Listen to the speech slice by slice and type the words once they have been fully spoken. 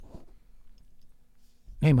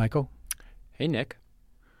Hey, Michael. Hey, Nick.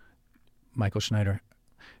 Michael Schneider.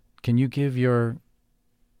 Can you give your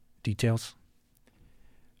details?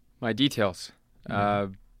 My details. Yeah.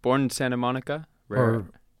 Born in Santa Monica. Or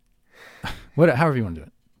however you want to do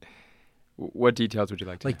it. What details would you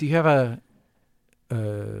like to Like, know? do you have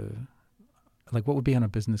like what would be on a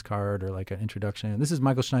business card or like an introduction? This is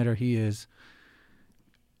Michael Schneider. He is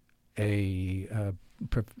would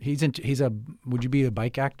you be a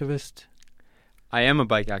bike activist? I am a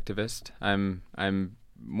bike activist. I'm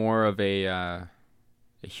more of a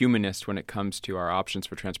humanist when it comes to our options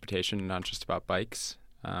for transportation, not just about bikes.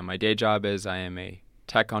 My day job is I am a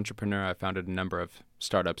tech entrepreneur. I founded a number of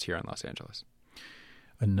startups here in Los Angeles.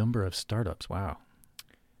 A number of startups. Wow.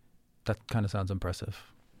 That kind of sounds impressive.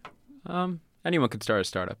 Anyone could start a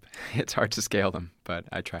startup. It's hard to scale them, but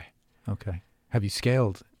I try. Okay. Have you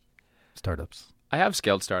scaled startups? I have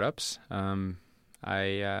scaled startups.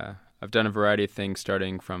 I've done a variety of things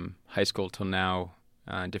starting from high school till now,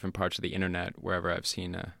 different parts of the internet, wherever I've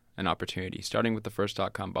seen an opportunity, starting with the first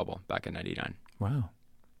 .com bubble back in 99. Wow.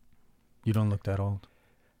 You don't look that old.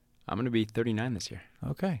 I'm going to be 39 this year.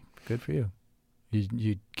 Okay. Good for you.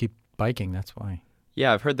 You keep biking, that's why.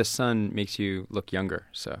 Yeah, I've heard the sun makes you look younger,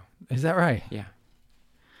 so. Is that right? Yeah.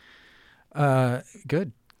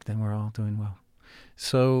 Good. Then we're all doing well.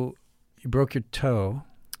 So you broke your toe.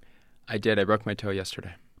 I did. I broke my toe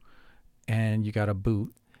yesterday. And you got a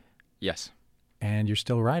boot. Yes. And you're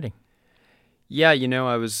still riding. Yeah,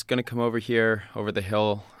 I was going to come over here, over the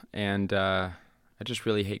hill, and I just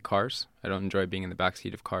really hate cars. I don't enjoy being in the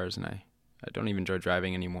backseat of cars, and I don't even enjoy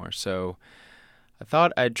driving anymore. So I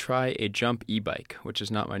thought I'd try a jump e-bike, which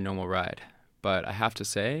is not my normal ride. But I have to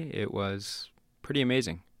say, it was pretty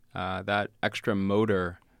amazing. That extra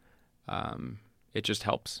motor, it just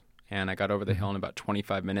helps. And I got over the hill in about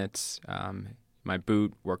 25 minutes. My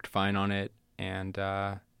boot worked fine on it, and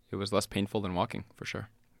it was less painful than walking, for sure.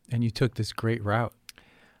 And you took this great route.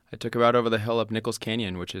 I took a route over the hill up Nichols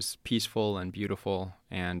Canyon, which is peaceful and beautiful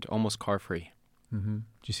and almost car-free. Mm-hmm.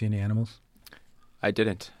 Did you see any animals? I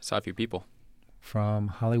didn't. Saw a few people. From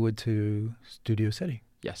Hollywood to Studio City.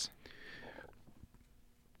 Yes.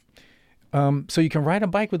 So you can ride a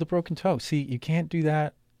bike with a broken toe. See, you can't do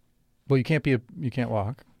that. Well, you can't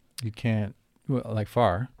walk. You can't, like,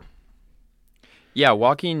 far. Yeah,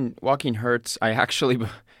 walking hurts.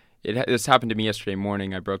 This happened to me yesterday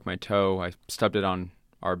morning. I broke my toe. I stubbed it on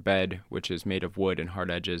our bed, which is made of wood and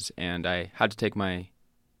hard edges, and I had to take my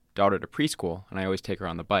daughter to preschool, and I always take her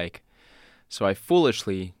on the bike. So I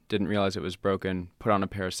foolishly didn't realize it was broken, put on a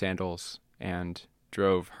pair of sandals, and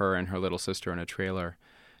drove her and her little sister in a trailer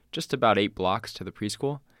just about 8 blocks to the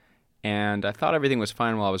preschool. And I thought everything was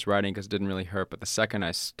fine while I was riding because it didn't really hurt, but the second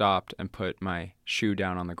I stopped and put my shoe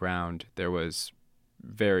down on the ground, there was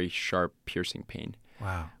very sharp, piercing pain.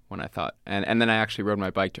 Wow. When I thought, and then I actually rode my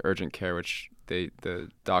bike to urgent care, which the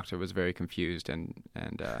doctor was very confused, and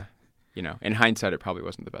in hindsight, it probably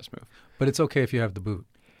wasn't the best move. But it's okay if you have the boot.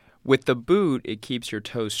 With the boot, it keeps your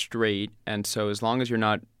toes straight, and so as long as you're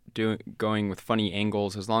not going with funny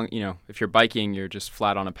angles, if you're biking, you're just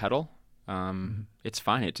flat on a pedal, it's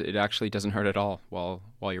fine. It actually doesn't hurt at all while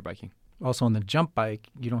you're biking. Also, on the jump bike,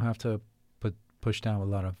 you don't have to push down with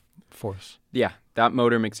a lot of force. Yeah, that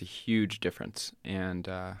motor makes a huge difference, and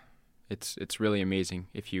it's really amazing.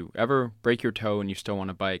 If you ever break your toe and you still want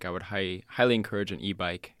to bike, I would highly encourage an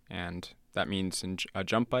e-bike, and that means a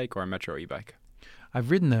jump bike or a Metro e-bike. I've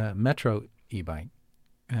ridden the Metro e-bike,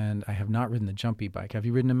 and I have not ridden the jump e-bike. Have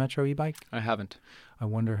you ridden a Metro e-bike? I haven't. I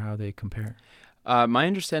wonder how they compare. My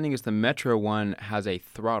understanding is the Metro one has a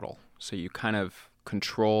throttle, so you kind of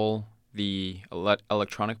control the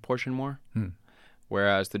electronic portion more.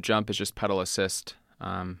 Whereas the jump is just pedal assist.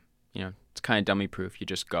 It's kind of dummy proof. You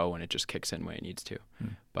just go and it just kicks in when it needs to.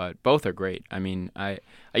 But both are great. I mean, I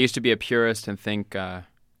used to be a purist and think,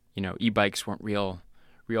 e-bikes weren't real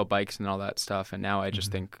bikes and all that stuff. And now I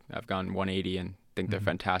just think I've gone 180 and think they're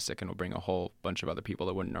fantastic and will bring a whole bunch of other people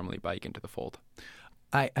that wouldn't normally bike into the fold.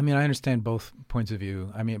 I understand both points of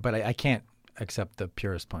view. But I can't accept the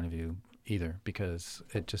purist point of view either because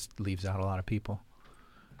it just leaves out a lot of people.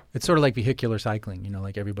 It's sort of like vehicular cycling,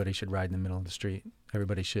 like everybody should ride in the middle of the street.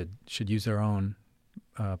 Everybody should use their own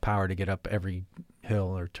power to get up every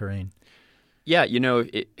hill or terrain. Yeah,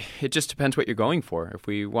 it just depends what you're going for. If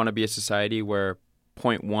we want to be a society where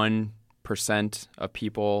 0.1% of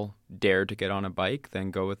people dare to get on a bike,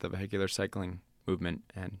 then go with the vehicular cycling movement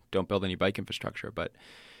and don't build any bike infrastructure. But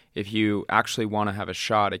if you actually want to have a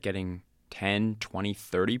shot at getting 10, 20,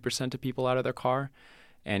 30% of people out of their car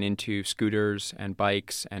and into scooters and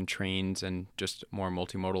bikes and trains and just a more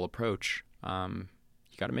multimodal approach,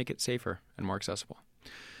 you got to make it safer and more accessible.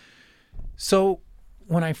 So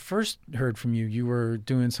when I first heard from you, you were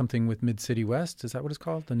doing something with Mid-City West. Is that what it's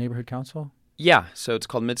called? The neighborhood council? Yeah, so it's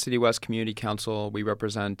called Mid-City West Community Council. We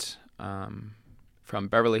represent from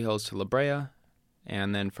Beverly Hills to La Brea,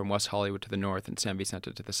 and then from West Hollywood to the north and San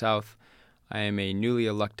Vicente to the south. I am a newly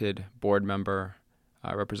elected board member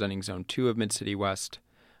representing Zone 2 of Mid-City West.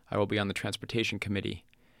 I will be on the Transportation Committee,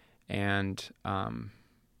 and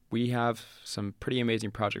we have some pretty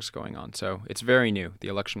amazing projects going on. So it's very new. The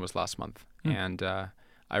election was last month, and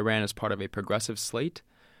I ran as part of a progressive slate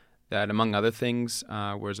that, among other things,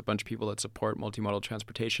 was a bunch of people that support multimodal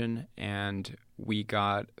transportation, and we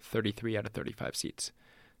got 33 out of 35 seats.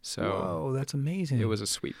 So whoa, that's amazing. It was a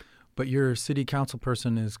sweep. But your city council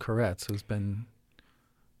person is Koretz, who's been...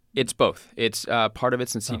 It's both. It's part of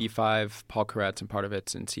it's in CD5, Paul Koretz, and part of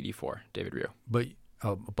it's in CD4, David Ryu. But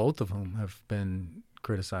both of whom have been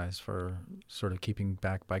criticized for sort of keeping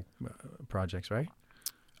back bike projects, right?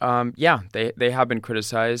 Yeah, they have been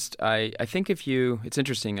criticized. I think it's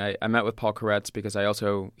interesting. I met with Paul Koretz because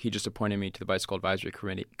he just appointed me to the Bicycle Advisory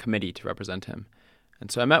Committee to represent him.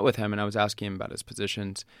 And so I met with him and I was asking him about his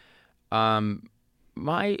positions.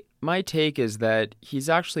 My take is that he's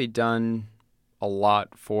actually done a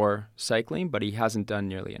lot for cycling, but he hasn't done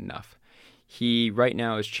nearly enough. He right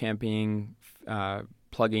now is championing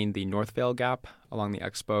plugging the Northvale Gap along the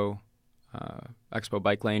Expo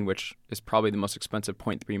bike lane, which is probably the most expensive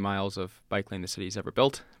 0.3 miles of bike lane the city's ever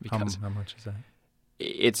built. Because how much is that?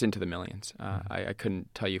 It's into the millions. I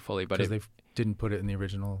couldn't tell you fully, but because they didn't put it in the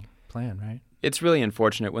original plan, right? It's really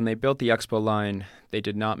unfortunate. When they built the Expo line, they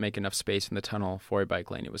did not make enough space in the tunnel for a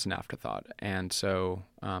bike lane. It was an afterthought. And so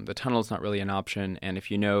the tunnel is not really an option. And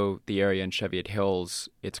if you know the area in Cheviot Hills,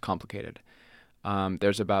 it's complicated.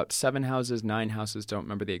 There's about 9 houses, don't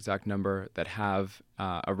remember the exact number, that have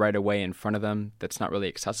a right-of-way in front of them that's not really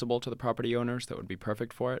accessible to the property owners that would be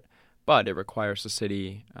perfect for it. But it requires the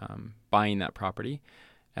city buying that property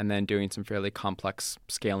and then doing some fairly complex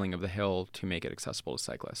scaling of the hill to make it accessible to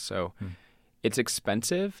cyclists. So it's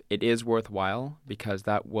expensive. It is worthwhile because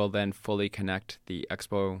that will then fully connect the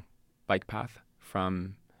Expo bike path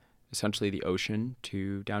from essentially the ocean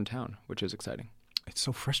to downtown, which is exciting. It's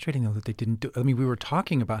so frustrating, though, that they didn't do... I mean, we were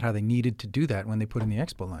talking about how they needed to do that when they put in the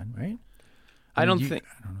Expo line, right? I don't know.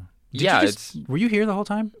 Were you here the whole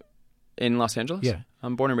time? In Los Angeles? Yeah.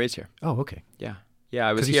 I'm born and raised here. Oh, okay. Yeah,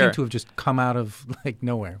 I was here. Because you seem to have just come out of,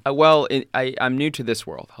 nowhere. I'm new to this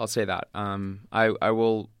world. I'll say that.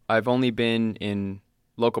 I've only been in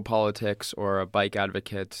local politics or a bike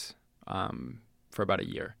advocate for about a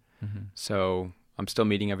year. Mm-hmm. So I'm still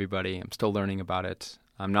meeting everybody. I'm still learning about it.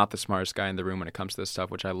 I'm not the smartest guy in the room when it comes to this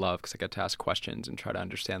stuff, which I love because I get to ask questions and try to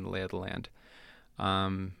understand the lay of the land.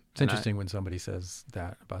 It's interesting when somebody says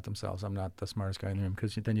that about themselves. I'm not the smartest guy in the room,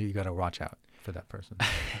 because then you got to watch out for that person.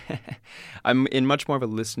 I'm in much more of a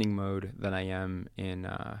listening mode than I am in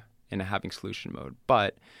a having solution mode.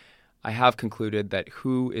 But I have concluded that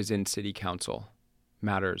who is in city council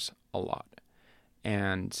matters a lot.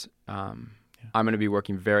 And I'm going to be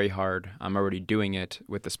working very hard. I'm already doing it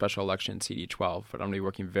with the special election CD12, but I'm going to be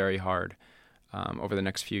working very hard over the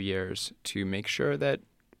next few years to make sure that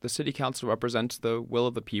the city council represents the will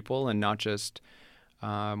of the people and not just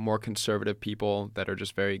more conservative people that are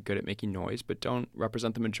just very good at making noise, but don't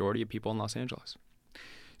represent the majority of people in Los Angeles.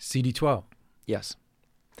 CD12. Yes.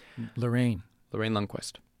 Lorraine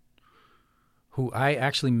Lundquist. Who I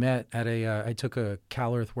actually met at I took a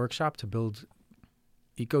Cal Earth workshop to build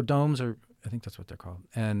eco-domes, or I think that's what they're called,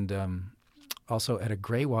 and also at a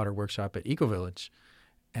Greywater workshop at Eco Village,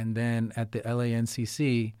 and then at the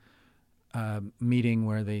LANCC meeting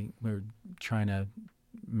where they were trying to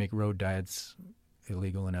make road diets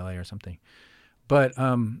illegal in LA or something. But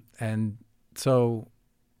and so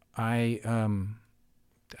I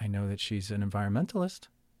know that she's an environmentalist,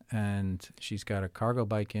 and she's got a cargo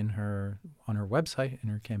bike on her website in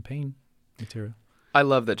her campaign material. I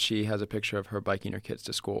love that she has a picture of her biking her kids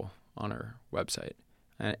to school on her website.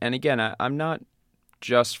 And again, I'm not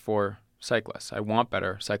just for cyclists. I want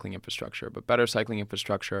better cycling infrastructure, but better cycling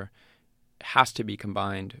infrastructure has to be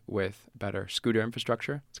combined with better scooter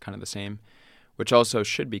infrastructure. It's kind of the same, which also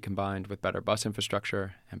should be combined with better bus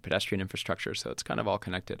infrastructure and pedestrian infrastructure. So it's kind of all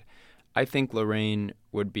connected. I think Lorraine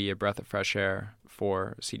would be a breath of fresh air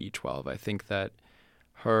for CD12. I think that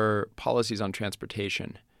her policies on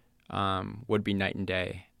transportation would be night and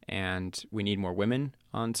day. And we need more women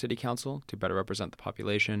on city council to better represent the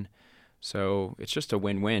population. So it's just a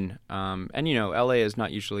win-win. And, LA is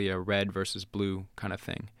not usually a red versus blue kind of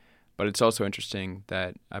thing. But it's also interesting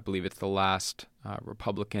that I believe it's the last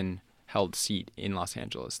Republican-held seat in Los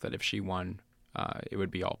Angeles, that if she won, it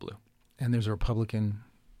would be all blue. And there's a Republican.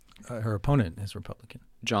 Her opponent is Republican.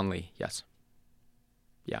 John Lee, yes.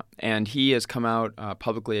 Yeah, and he has come out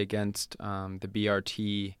publicly against the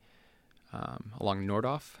BRT along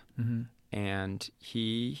Nordhoff, and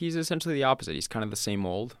he's essentially the opposite. He's kind of the same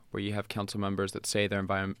old, where you have council members that say they're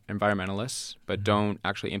environmentalists, but don't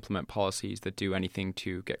actually implement policies that do anything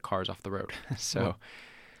to get cars off the road. So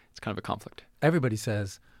it's kind of a conflict. Everybody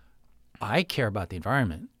says, I care about the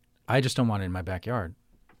environment. I just don't want it in my backyard.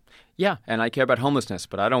 Yeah, and I care about homelessness,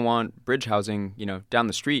 but I don't want bridge housing, down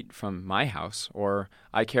the street from my house. Or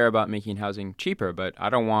I care about making housing cheaper, but I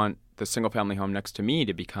don't want the single-family home next to me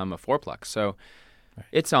to become a fourplex. So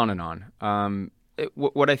It's on and on.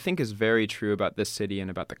 What I think is very true about this city and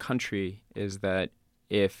about the country is that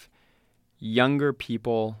if younger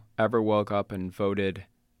people ever woke up and voted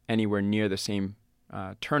anywhere near the same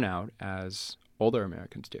turnout as older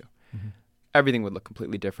Americans do, everything would look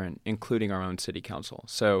completely different, including our own city council.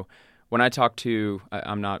 So when I talk to,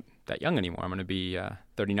 I'm not that young anymore, I'm going to be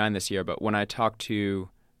 39 this year, but when I talk to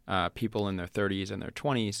people in their 30s and their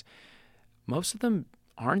 20s, most of them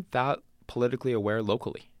aren't that politically aware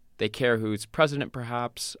locally. They care who's president,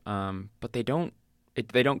 perhaps, but they don't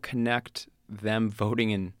connect them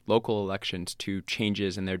voting in local elections to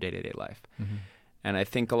changes in their day-to-day life. And I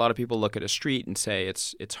think a lot of people look at a street and say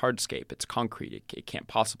it's hardscape, it's concrete, it can't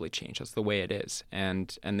possibly change. That's the way it is,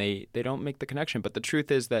 and they don't make the connection. But the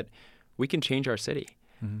truth is that we can change our city.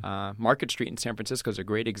 Market Street in San Francisco is a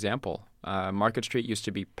great example. Market Street used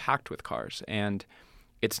to be packed with cars, and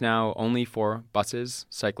it's now only for buses,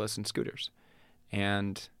 cyclists, and scooters.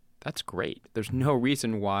 And that's great. There's no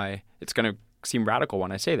reason why it's going to seem radical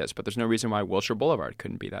when I say this, but there's no reason why Wilshire Boulevard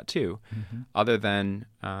couldn't be that too, other than,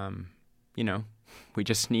 we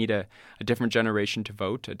just need a different generation to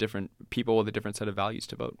vote, a different people with a different set of values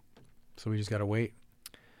to vote. So we just got to wait.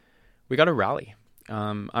 We got to rally.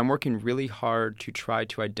 I'm working really hard to try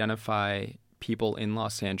to identify people in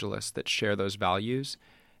Los Angeles that share those values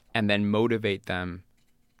and then motivate them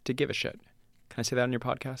to give a shit. Can I say that on your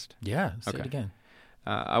podcast? Yeah, say it again.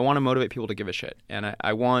 I want to motivate people to give a shit. And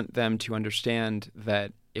I want them to understand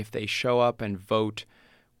that if they show up and vote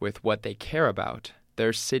with what they care about,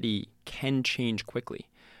 their city can change quickly.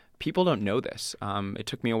 People don't know this. It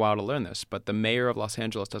took me a while to learn this, but the mayor of Los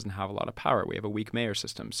Angeles doesn't have a lot of power. We have a weak mayor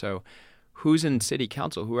system. So who's in city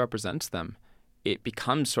council, who represents them, it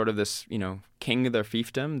becomes sort of this, king of their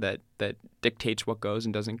fiefdom that dictates what goes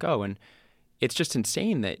and doesn't go. And it's just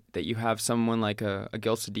insane that you have someone like a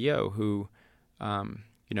Gil Cedillo who,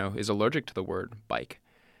 is allergic to the word bike.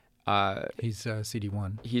 He's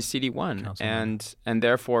CD1. He's CD1, and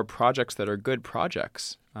therefore projects that are good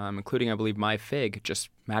projects, including, I believe, My Fig, just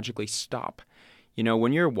magically stop.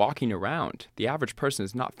 When you're walking around, the average person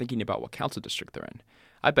is not thinking about what council district they're in.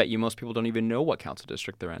 I bet you most people don't even know what council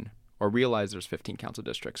district they're in or realize there's 15 council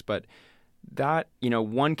districts. But that,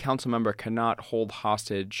 one council member cannot hold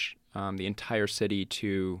hostage the entire city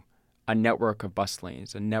to a network of bus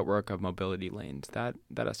lanes, a network of mobility lanes. That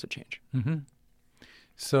has to change.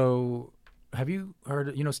 So have you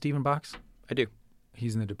heard, Stephen Box? I do.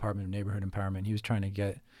 He's in the Department of Neighborhood Empowerment. He was trying to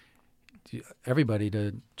get everybody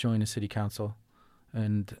to join the city council.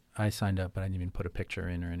 And I signed up, but I didn't even put a picture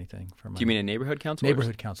in or anything. Do you mean a neighborhood council?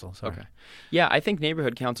 Neighborhood council, sorry. Okay. Yeah, I think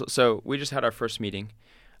neighborhood council. So we just had our first meeting.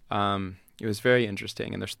 It was very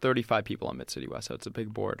interesting, and there's 35 people on Mid-City West, so it's a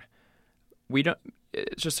big board.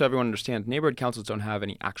 It's just so everyone understands, neighborhood councils don't have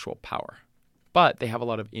any actual power, but they have a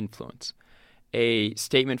lot of influence. A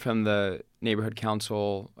statement from the neighborhood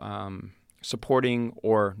council supporting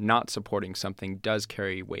or not supporting something does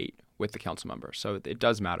carry weight with the council member, so it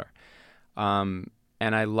does matter.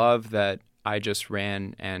 And I love that I just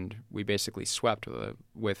ran and we basically swept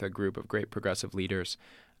with a group of great progressive leaders.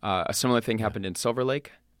 A similar thing happened in Silver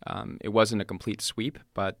Lake. It wasn't a complete sweep,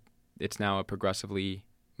 but it's now a progressively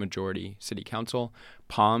majority city council.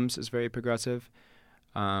 Palms is very progressive.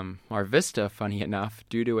 Mar Vista, funny enough,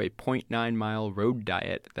 due to a 0.9-mile road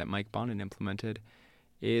diet that Mike Bonin implemented,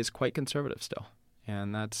 is quite conservative still.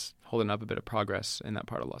 And that's holding up a bit of progress in that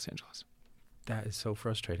part of Los Angeles. That is so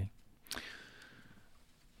frustrating.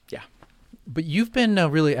 Yeah. But you've been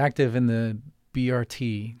really active in the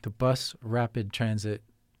BRT, the Bus Rapid Transit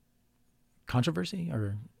controversy,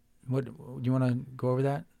 or what? Do you want to go over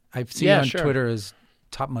that? I've seen you on Twitter as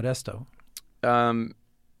Top Modesto.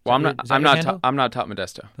 Well, I'm not Top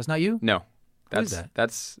Modesto. That's not you? No. Who is that?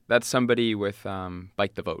 That's somebody with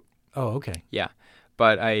Bike the Vote. Oh, okay. Yeah.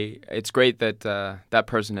 But it's great that that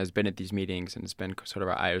person has been at these meetings and has been sort of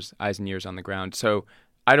our eyes and ears on the ground. So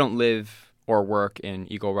I don't live or work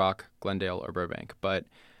in Eagle Rock, Glendale, or Burbank, but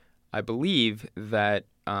I believe that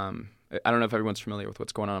I don't know if everyone's familiar with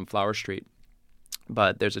what's going on Flower Street,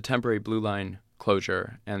 but there's a temporary Blue Line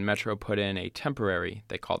closure, and Metro put in a temporary,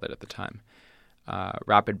 they called it at the time,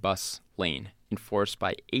 rapid bus lane enforced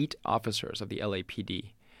by 8 officers of the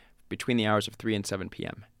LAPD between the hours of 3 and 7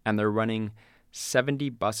 p.m. And they're running 70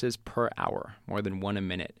 buses per hour, more than one a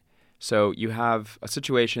minute. So you have a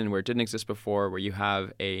situation where it didn't exist before, where you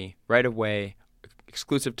have a right-of-way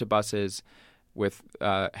exclusive to buses with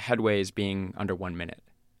headways being under 1 minute.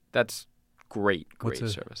 That's great What's a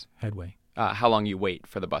service. Headway? How long you wait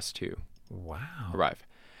for the bus to arrive.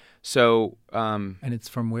 So, and it's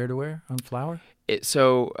from where to where on Flower?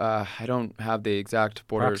 I don't have the exact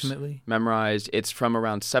borders memorized. It's from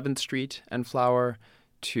around 7th Street and Flower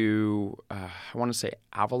to, I want to say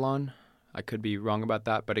Avalon. I could be wrong about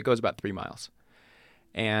that, but it goes about 3 miles.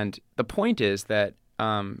 And the point is that,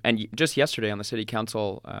 and just yesterday on the city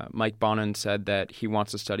council, Mike Bonin said that he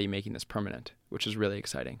wants to study making this permanent, which is really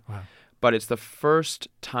exciting. Wow. But it's the first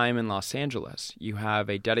time in Los Angeles you have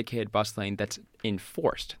a dedicated bus lane that's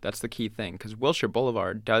enforced. That's the key thing, because Wilshire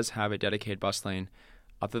Boulevard does have a dedicated bus lane,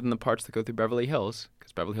 other than the parts that go through Beverly Hills,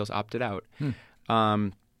 because Beverly Hills opted out,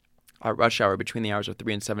 at rush hour between the hours of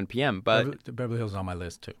 3 and 7 p.m. But Beverly Hills is on my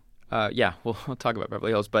list, too. Yeah, we'll talk about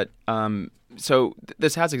Beverly Hills. But so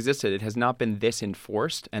this has existed. It has not been this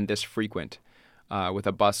enforced and this frequent with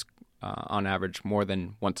a bus on average more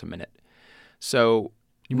than once a minute. So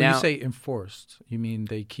when now, you say enforced, you mean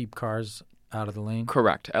they keep cars out of the lane?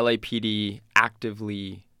 Correct. LAPD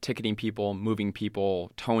actively ticketing people, moving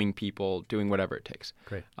people, towing people, doing whatever it takes.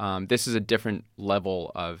 Great. This is a different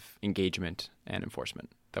level of engagement and enforcement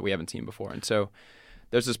that we haven't seen before. And so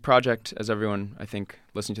there's this project, as everyone I think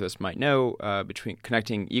listening to this might know, between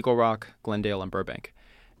connecting Eagle Rock, Glendale, and Burbank.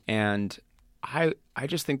 And I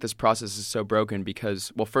just think this process is so broken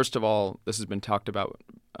because, well, first of all, this has been talked about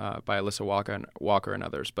by Alyssa Walker and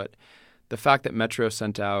others, but the fact that Metro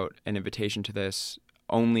sent out an invitation to this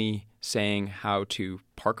only saying how to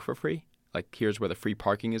park for free, like here's where the free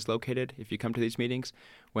parking is located if you come to these meetings,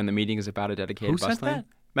 when the meeting is about a dedicated bus lane. Who sent that?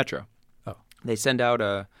 Metro. Oh. They send out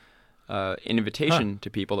an invitation to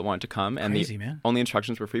people that wanted to come, and Crazy, the man. only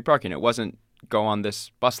instructions were free parking. It wasn't go on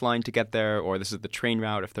this bus line to get there, or this is the train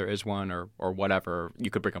route if there is one, or whatever. You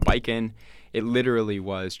could bring a bike in. It literally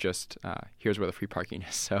was just here's where the free parking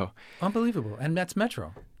is. So unbelievable, and that's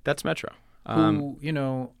Metro. That's Metro. I'm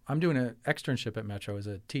doing an externship at Metro as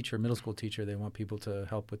a teacher, middle school teacher. They want people to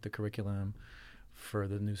help with the curriculum for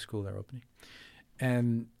the new school they're opening,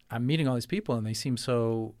 and I'm meeting all these people, and they seem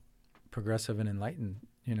so progressive and enlightened.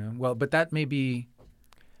 Well, but that may be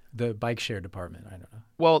the bike share department. I don't know.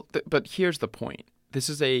 Well, but here's the point. This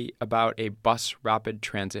is about a bus rapid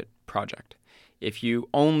transit project. If you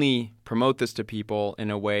only promote this to people in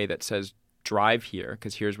a way that says drive here,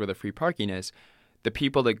 because here's where the free parking is, the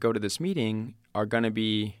people that go to this meeting are going to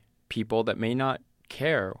be people that may not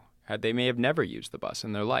care. They may have never used the bus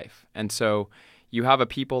in their life. And so you have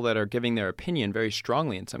people that are giving their opinion very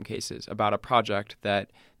strongly in some cases about a project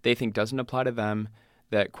that they think doesn't apply to them,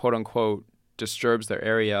 that quote unquote disturbs their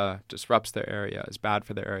area, disrupts their area, is bad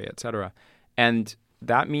for their area, et cetera. And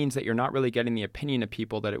that means that you're not really getting the opinion of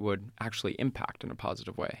people that it would actually impact in a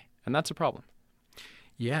positive way. And that's a problem.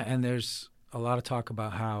 Yeah, and there's a lot of talk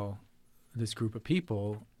about how this group of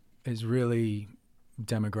people is really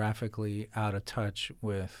demographically out of touch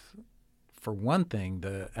with, for one thing,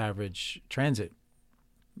 the average transit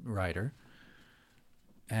rider.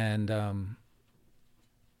 And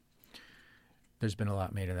there's been a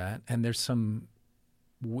lot made of that. And there's some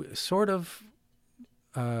sort of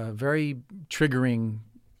very triggering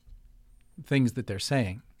things that they're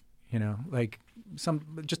saying, like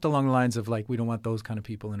some just along the lines of like, we don't want those kind of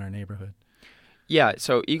people in our neighborhood. Yeah,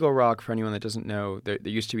 so Eagle Rock, for anyone that doesn't know, there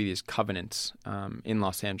used to be these covenants in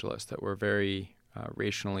Los Angeles that were very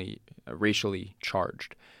racially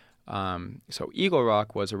charged. So Eagle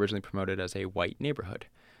Rock was originally promoted as a white neighborhood.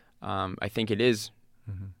 I think it is,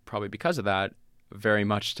 probably because of that, very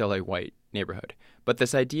much still a white neighborhood. But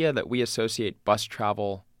this idea that we associate bus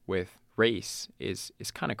travel with race is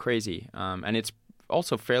kind of crazy. And it's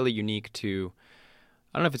also fairly unique to,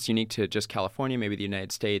 I don't know if it's unique to just California, maybe the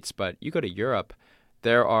United States, but you go to Europe,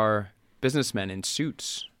 there are businessmen in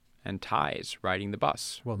suits and ties riding the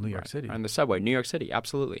bus. Well, New York City. On the subway. New York City,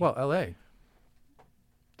 absolutely. Well, L.A.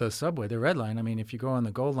 The subway, the red line, I mean, if you go on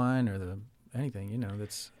the gold line or anything,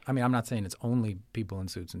 that's, I mean, I'm not saying it's only people in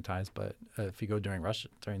suits and ties, but if you go during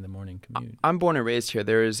the morning commute. I'm born and raised here.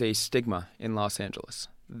 There is a stigma in Los Angeles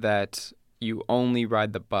that you only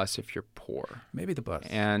ride the bus if you're poor. Maybe the bus.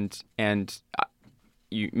 And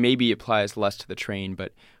maybe applies less to the train,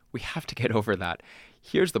 but we have to get over that.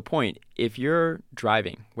 here's the point. If you're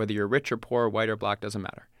driving, whether you're rich or poor, white or black, doesn't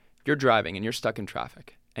matter. If you're driving and you're stuck in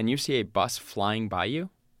traffic and you see a bus flying by you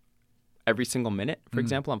every single minute, for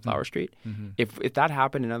example, on Flower Street, if that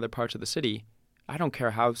happened in other parts of the city, I don't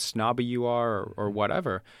care how snobby you are or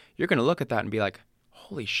whatever, you're going to look at that and be like,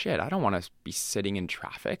 holy shit, I don't want to be sitting in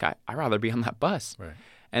traffic. I'd rather be on that bus. Right.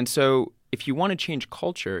 And so if you want to change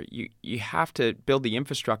culture, you have to build the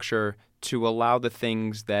infrastructure to allow the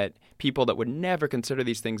things that people that would never consider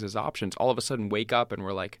these things as options all of a sudden wake up and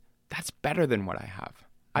we're like, that's better than what I have.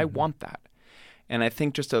 I want that. And I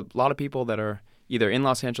think just a lot of people that are either in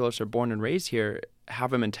Los Angeles or born and raised here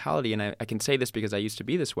have a mentality, and I can say this because I used to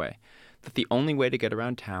be this way, that the only way to get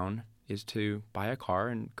around town is to buy a car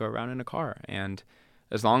and go around in a car. And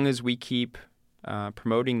as long as we keep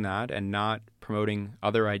promoting that and not promoting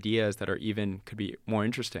other ideas that are even could be more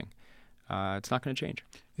interesting, it's not going to change.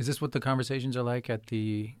 Is this what the conversations are like at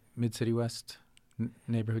the Mid-City West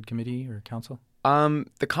Neighborhood Committee or Council?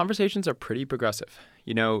 The conversations are pretty progressive.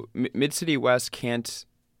 You know, Mid-City West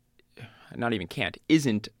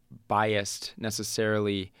isn't biased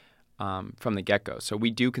necessarily from the get-go. So we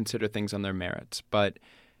do consider things on their merits, but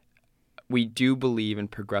we do believe in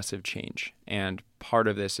progressive change. And part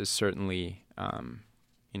of this is certainly,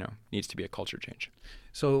 needs to be a culture change.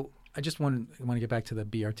 So I just want to get back to the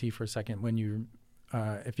BRT for a second. When you,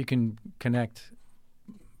 if you can connect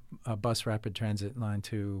a bus rapid transit line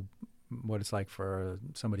to what it's like for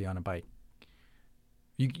somebody on a bike,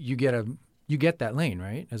 you get that lane,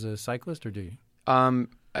 right, as a cyclist, or do you?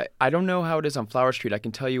 I don't know how it is on Flower Street. I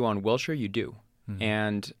can tell you on Wilshire, you do.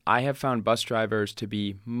 And I have found bus drivers to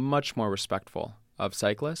be much more respectful of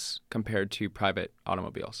cyclists compared to private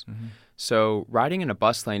automobiles. So riding in a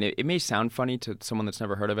bus lane, it may sound funny to someone that's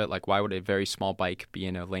never heard of it. Like, why would a very small bike be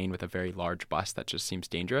in a lane with a very large bus? That just seems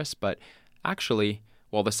dangerous. But actually,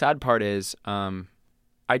 well, the sad part is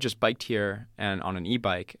I just biked here and on an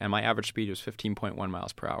e-bike, and my average speed was 15.1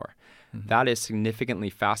 miles per hour. That is significantly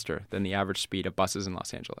faster than the average speed of buses in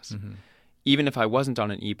Los Angeles. Even if I wasn't on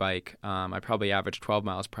an e-bike, I probably averaged 12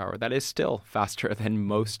 miles per hour. That is still faster than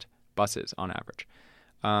most buses on average.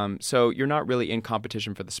 So you're not really in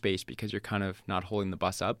competition for the space because you're kind of not holding the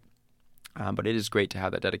bus up. But it is great to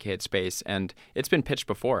have that dedicated space. And it's been pitched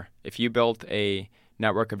before. If you built a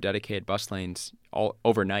network of dedicated bus lanes all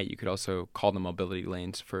overnight, you could also call them mobility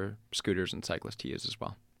lanes for scooters and cyclists to use as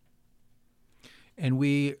well. And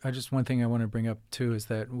just one thing I want to bring up too is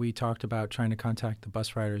that we talked about trying to contact the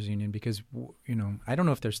bus riders union because, I don't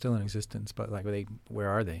know if they're still in existence, but where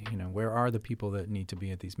are they? Where are the people that need to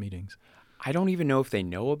be at these meetings? I don't even know if they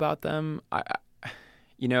know about them.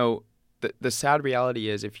 The sad reality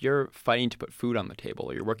is if you're fighting to put food on the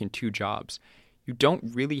table or you're working two jobs, you don't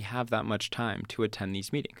really have that much time to attend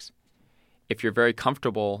these meetings. If you're very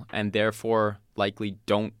comfortable and therefore likely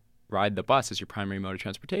don't ride the bus as your primary mode of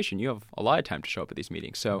transportation, you have a lot of time to show up at these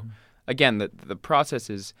meetings. So again, the process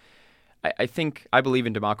is, I believe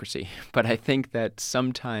in democracy, but I think that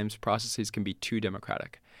sometimes processes can be too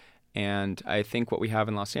democratic. And I think what we have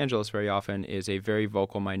in Los Angeles very often is a very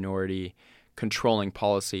vocal minority controlling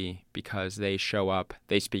policy because they show up,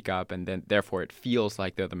 they speak up, and then therefore it feels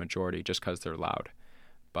like they're the majority just because they're loud.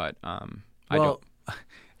 But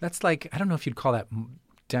that's like, I don't know if you'd call that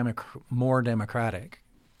more democratic.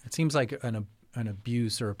 It seems like an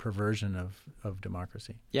abuse or a perversion of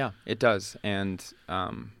democracy. Yeah, it does. And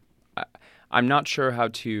I'm not sure how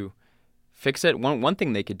to fix it. One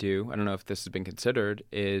thing they could do, I don't know if this has been considered,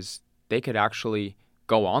 is they could actually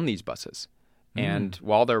go on these buses. And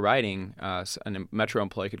while they're riding, a Metro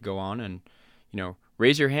employee could go on and,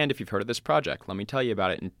 raise your hand if you've heard of this project. Let me tell you about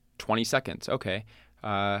it in 20 seconds. Okay.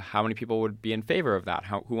 How many people would be in favor of that?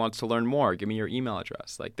 Who wants to learn more? Give me your email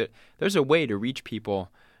address. There's a way to reach people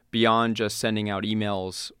beyond just sending out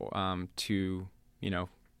emails to,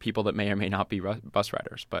 people that may or may not be bus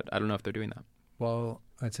riders. But I don't know if they're doing that. Well,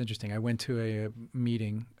 that's interesting. I went to a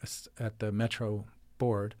meeting at the Metro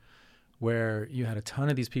board where you had a ton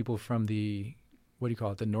of these people from the, what do you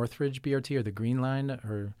call it, the Northridge BRT or the Green Line,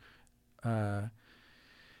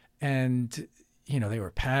 and they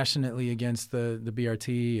were passionately against the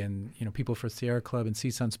BRT, and people for Sierra Club and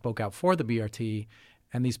CSUN spoke out for the BRT,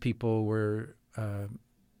 and these people were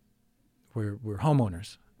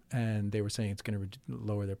homeowners, and they were saying it's going to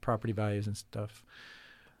lower their property values and stuff.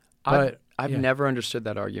 But I've never understood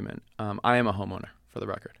that argument. I am a homeowner, for the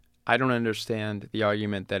record. I don't understand the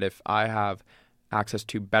argument that if I have access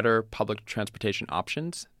to better public transportation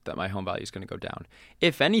options, that my home value is going to go down.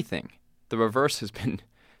 If anything, the reverse has been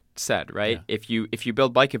said, right? Yeah. If you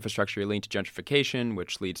build bike infrastructure, you're leading to gentrification,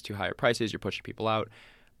 which leads to higher prices. You're pushing people out.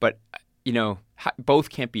 But both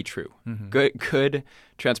can't be true. Mm-hmm. Good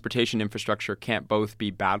transportation infrastructure can't both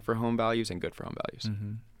be bad for home values and good for home values.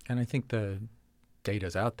 Mm-hmm. And I think the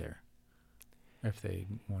data's out there if they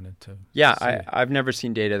wanted to. Yeah, see it. I've never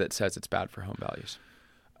seen data that says it's bad for home values.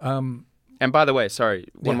 Um, And by the way, sorry,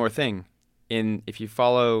 one Yeah. more thing. If you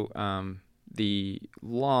follow the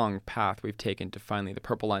long path we've taken to the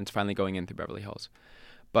Purple Line's finally going in through Beverly Hills.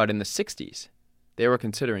 But in the 60s, they were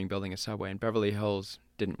considering building a subway, and Beverly Hills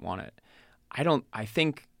didn't want it. I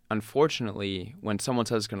think, unfortunately, when someone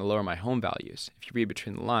says it's going to lower my home values, if you read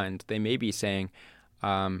between the lines, they may be saying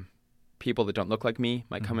people that don't look like me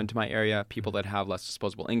might come into my area, people that have less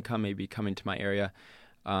disposable income may be coming to my area,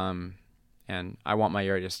 and I want my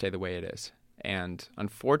area to stay the way it is. And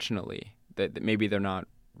unfortunately, that maybe they're not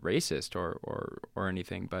racist or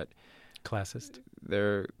anything, but classist.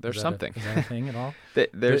 there's something. Is that a thing at all?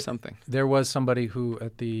 There's something. There was somebody who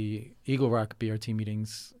at the Eagle Rock BRT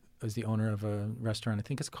meetings was the owner of a restaurant. I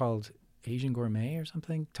think it's called Asian Gourmet or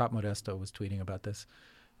something. Top Modesto was tweeting about this.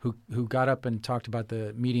 Who got up and talked about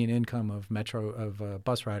the median income of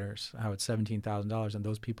bus riders, how it's $17,000, and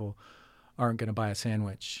those people aren't going to buy a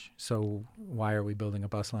sandwich. So why are we building a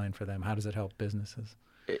bus line for them? How does it help businesses?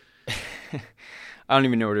 I don't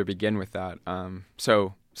even know where to begin with that.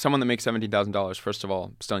 So someone that makes $17,000, first of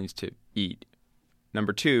all, still needs to eat.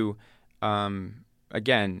 Number two,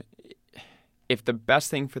 again, if the best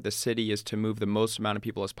thing for the city is to move the most amount of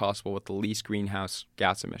people as possible with the least greenhouse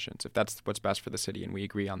gas emissions, if that's what's best for the city, and we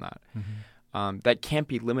agree on that, that can't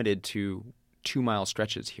be limited to 2-mile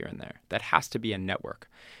stretches here and there. That has to be a network.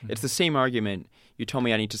 Mm-hmm. It's the same argument. You told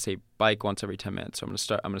me I need to say bike once every 10 minutes, so I'm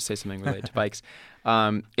going to say something related to bikes.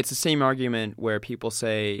 It's the same argument where people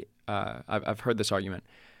say, I've heard this argument,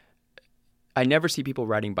 I never see people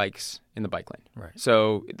riding bikes in the bike lane. Right.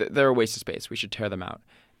 So they're a waste of space. We should tear them out.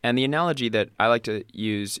 And the analogy that I like to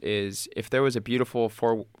use is if there was a beautiful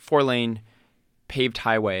four-lane paved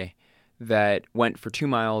highway that went for 2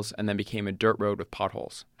 miles and then became a dirt road with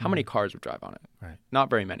potholes, how many cars would drive on it? Right. Not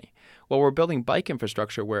very many. Well, we're building bike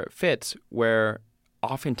infrastructure where it fits, where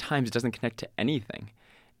oftentimes it doesn't connect to anything.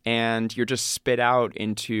 And you're just spit out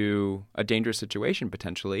into a dangerous situation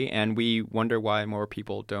potentially, and we wonder why more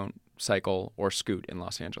people don't cycle or scoot in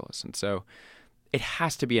Los Angeles. And so it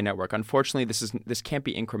has to be a network. Unfortunately, this can't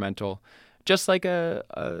be incremental. Just like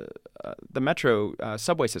the metro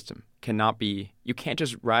subway system cannot be. You can't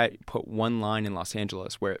just put one line in Los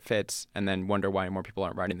Angeles where it fits and then wonder why more people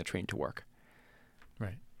aren't riding the train to work.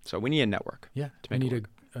 Right. So we need a network. Yeah, we need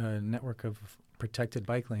a network of protected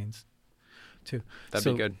bike lanes, too.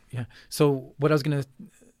 That'd be good. Yeah. So what I was going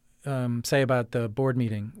to say about the board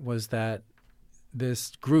meeting was that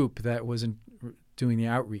this group that was doing the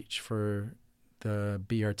outreach for the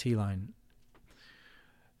BRT line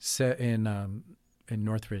in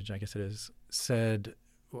Northridge, I guess it is, said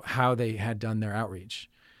how they had done their outreach.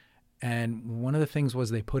 And one of the things was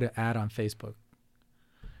they put an ad on Facebook.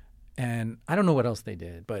 And I don't know what else they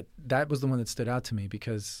did, but that was the one that stood out to me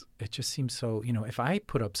because it just seems so, if I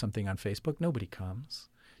put up something on Facebook, nobody comes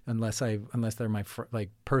unless they're my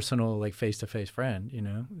personal, face-to-face friend,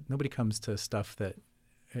 Nobody comes to stuff that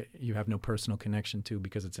you have no personal connection to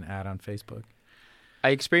because it's an ad on Facebook. I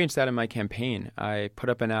experienced that in my campaign. I put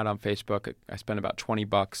up an ad on Facebook. I spent about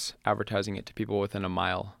 $20 advertising it to people within a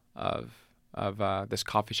mile of this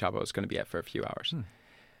coffee shop I was going to be at for a few hours.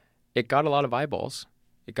 It got a lot of eyeballs.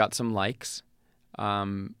 It got some likes.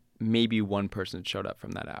 Maybe one person showed up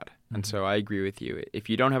from that ad. And so I agree with you. If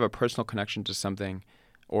you don't have a personal connection to something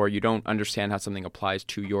or you don't understand how something applies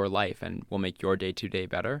to your life and will make your day-to-day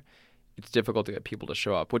better, it's difficult to get people to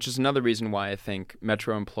show up, which is another reason why I think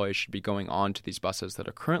Metro employees should be going on to these buses that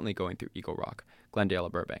are currently going through Eagle Rock, Glendale, or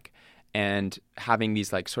Burbank, and having these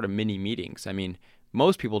sort of mini meetings. I mean,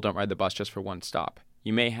 most people don't ride the bus just for one stop.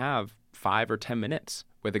 You may have 5 or 10 minutes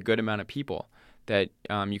with a good amount of people that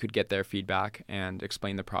you could get their feedback and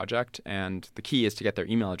explain the project. And the key is to get their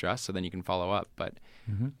email address so then you can follow up. But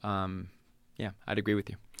yeah, I'd agree with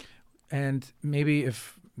you. And maybe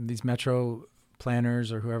if these Metro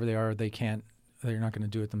planners or whoever they are, they're not going to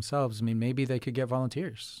do it themselves. I mean, maybe they could get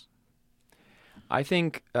volunteers. I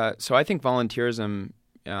think volunteerism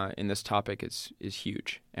in this topic is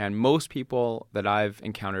huge. And most people that I've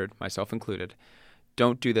encountered, myself included,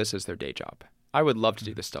 don't do this as their day job. I would love to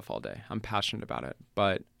do this stuff all day. I'm passionate about it,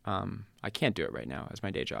 but I can't do it right now as my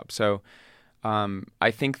day job. So I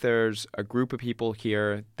think there's a group of people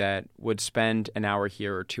here that would spend an hour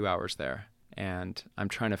here or 2 hours there. And I'm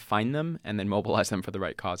trying to find them and then mobilize them for the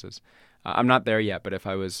right causes. I'm not there yet, but if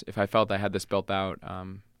I felt I had this built out,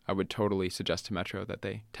 I would totally suggest to Metro that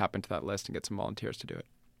they tap into that list and get some volunteers to do it.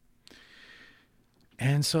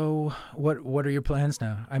 And so, what are your plans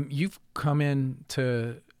now? You've come in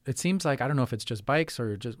to. It seems like I don't know if it's just bikes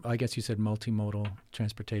or just. I guess you said multimodal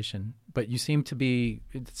transportation, but you seem to be.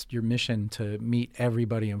 It's your mission to meet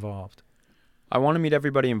everybody involved. I want to meet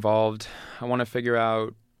everybody involved. I want to figure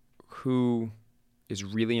out who is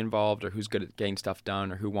really involved or who's good at getting stuff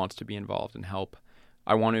done or who wants to be involved and help.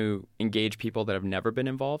 I want to engage people that have never been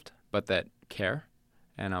involved but that care.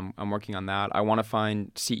 And I'm working on that. I want to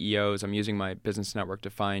find CEOs. I'm using my business network to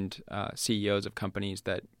find CEOs of companies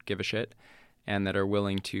that give a shit and that are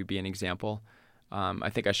willing to be an example.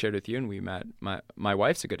 I think I shared with you, and we met. My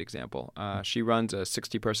wife's a good example. She runs a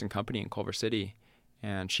 60-person company in Culver City,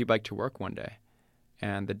 and she biked to work one day.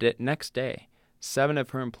 And the next day, 7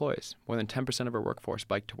 of her employees, more than 10% of her workforce,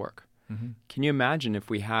 biked to work. Mm-hmm. Can you imagine if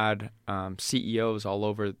we had CEOs all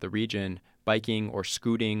over the region biking or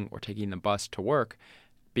scooting or taking the bus to work,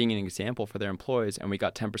 being an example for their employees, and we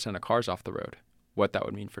got 10% of cars off the road, what that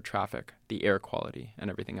would mean for traffic, the air quality, and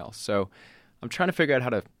everything else. So I'm trying to figure out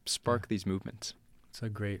how to spark these movements. It's a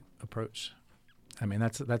great approach. I mean,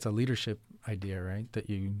 that's a leadership idea, right? That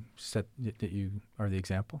you are the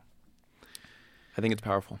example. I think it's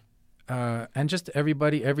powerful. And just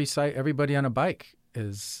everybody on a bike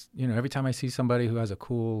is, every time I see somebody who has a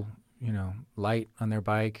cool, light on their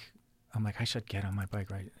bike, I'm like, I should get on my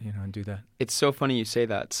bike, right? And do that. It's so funny you say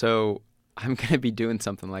that. So I'm going to be doing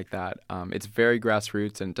something like that. It's very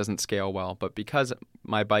grassroots and doesn't scale well. But because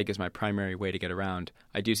my bike is my primary way to get around,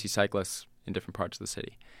 I do see cyclists in different parts of the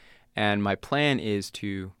city. And my plan is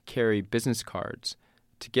to carry business cards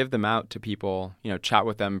to give them out to people, chat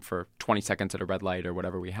with them for 20 seconds at a red light or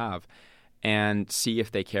whatever we have, and see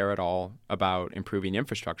if they care at all about improving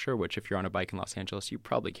infrastructure, which if you're on a bike in Los Angeles, you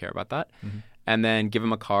probably care about that. Mm-hmm. And then give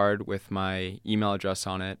them a card with my email address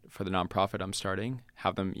on it for the nonprofit I'm starting,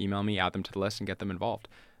 have them email me, add them to the list, and get them involved.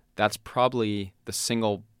 That's probably the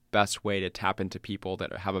single best way to tap into people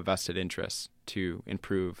that have a vested interest to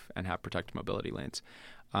improve and have protected mobility lanes.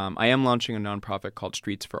 I am launching a nonprofit called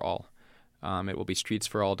Streets for All. It will be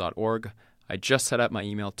streetsforall.org. I just set up my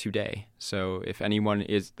email today, so if anyone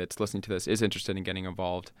that's listening to this is interested in getting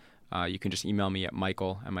involved, you can just email me at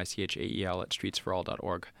Michael, M-I-C-H-A-E-L, at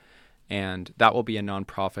streetsforall.org. And that will be a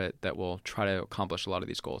nonprofit that will try to accomplish a lot of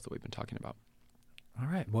these goals that we've been talking about. All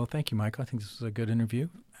right. Well, thank you, Michael. I think this was a good interview.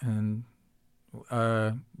 And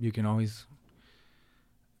you can always,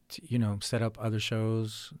 set up other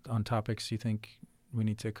shows on topics you think we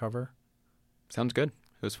need to cover. Sounds good.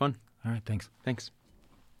 It was fun. All right. Thanks. Thanks.